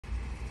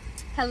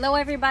Hello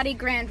everybody,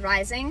 Grand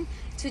Rising.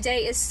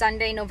 Today is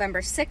Sunday,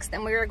 November 6th,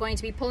 and we are going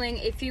to be pulling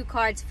a few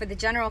cards for the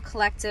General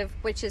Collective,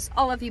 which is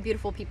all of you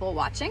beautiful people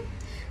watching.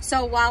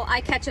 So while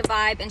I catch a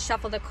vibe and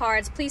shuffle the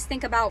cards, please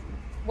think about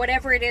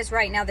whatever it is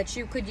right now that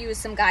you could use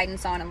some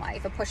guidance on in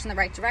life, a push in the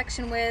right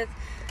direction with.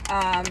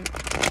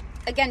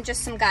 Again,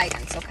 just some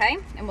guidance, okay?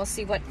 And we'll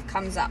see what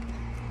comes up.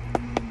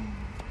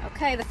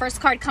 Okay, the first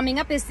card coming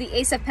up is the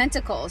Ace of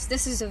Pentacles.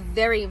 This is a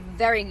very,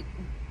 very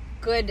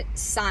good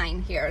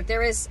sign here.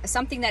 There is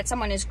something that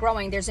someone is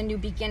growing. There's a new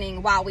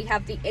beginning. Wow, we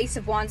have the Ace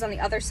of Wands on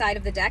the other side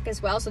of the deck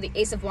as well. So the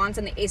Ace of Wands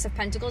and the Ace of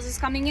Pentacles is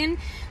coming in.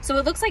 So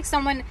it looks like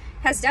someone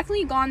has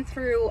definitely gone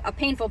through a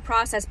painful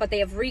process, but they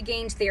have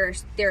regained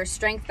their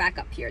strength back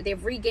up here.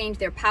 They've regained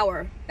their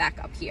power back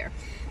up here.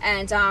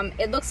 And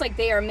it looks like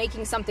they are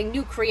making something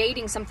new,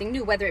 creating something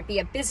new, whether it be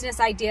a business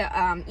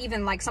idea,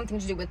 even like something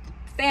to do with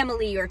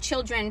family or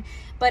children,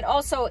 but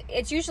also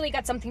it's usually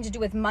got something to do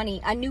with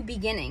money, a new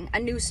beginning, a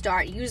new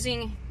start,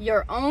 using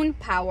your own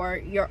power,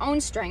 your own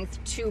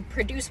strength to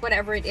produce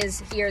whatever it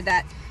is here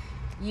that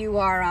you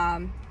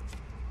are,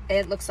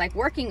 it looks like,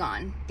 working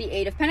on. The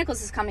Eight of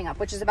Pentacles is coming up,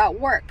 which is about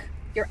work,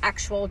 your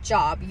actual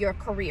job, your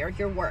career,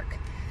 your work.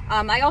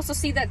 I also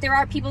see that there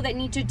are people that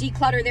need to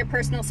declutter their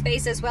personal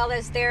space as well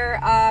as their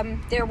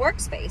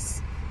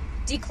workspace,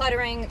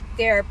 decluttering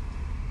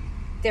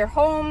their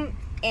home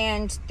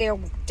and their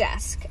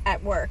desk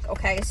at work.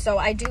 Okay, so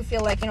I do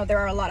feel like, there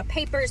are a lot of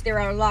papers, there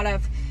are a lot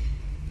of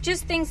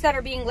just things that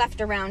are being left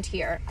around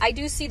here. I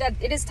do see that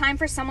it is time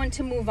for someone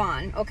to move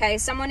on. Okay,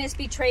 someone is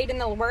betrayed in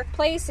the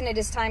workplace and it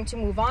is time to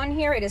move on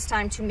here. It is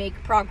time to make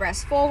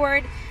progress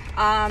forward.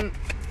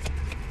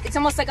 It's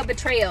almost like a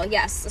betrayal.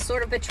 Yes, a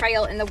sort of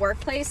betrayal in the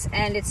workplace,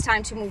 and it's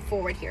time to move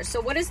forward here.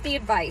 So what is the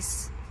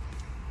advice?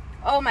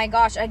 Oh my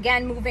gosh,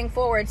 again, moving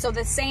forward. So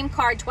the same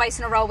card twice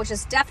in a row, which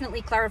is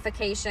definitely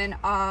clarification.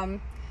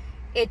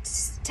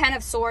 It's Ten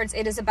of Swords.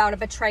 It is about a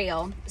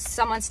betrayal.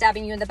 Someone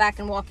stabbing you in the back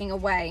and walking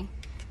away.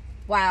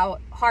 Wow.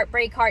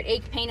 Heartbreak,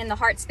 heartache, pain in the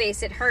heart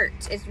space. It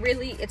hurts. It's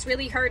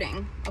really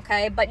hurting.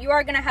 Okay. But you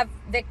are going to have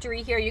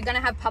victory here. You're going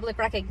to have public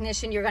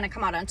recognition. You're going to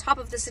come out on top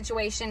of the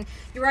situation.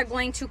 You are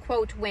going to,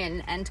 quote,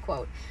 win, end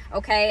quote.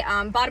 Okay.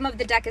 Bottom of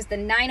the deck is the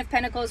Nine of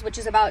Pentacles, which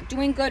is about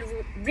doing good,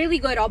 really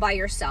good all by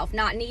yourself,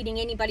 not needing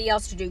anybody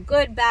else to do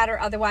good, bad, or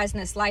otherwise in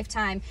this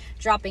lifetime,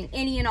 dropping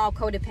any and all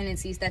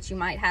codependencies that you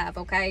might have.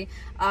 Okay.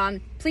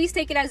 Please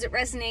take it as it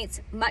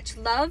resonates. Much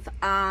love,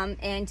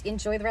 and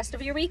enjoy the rest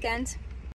of your weekend.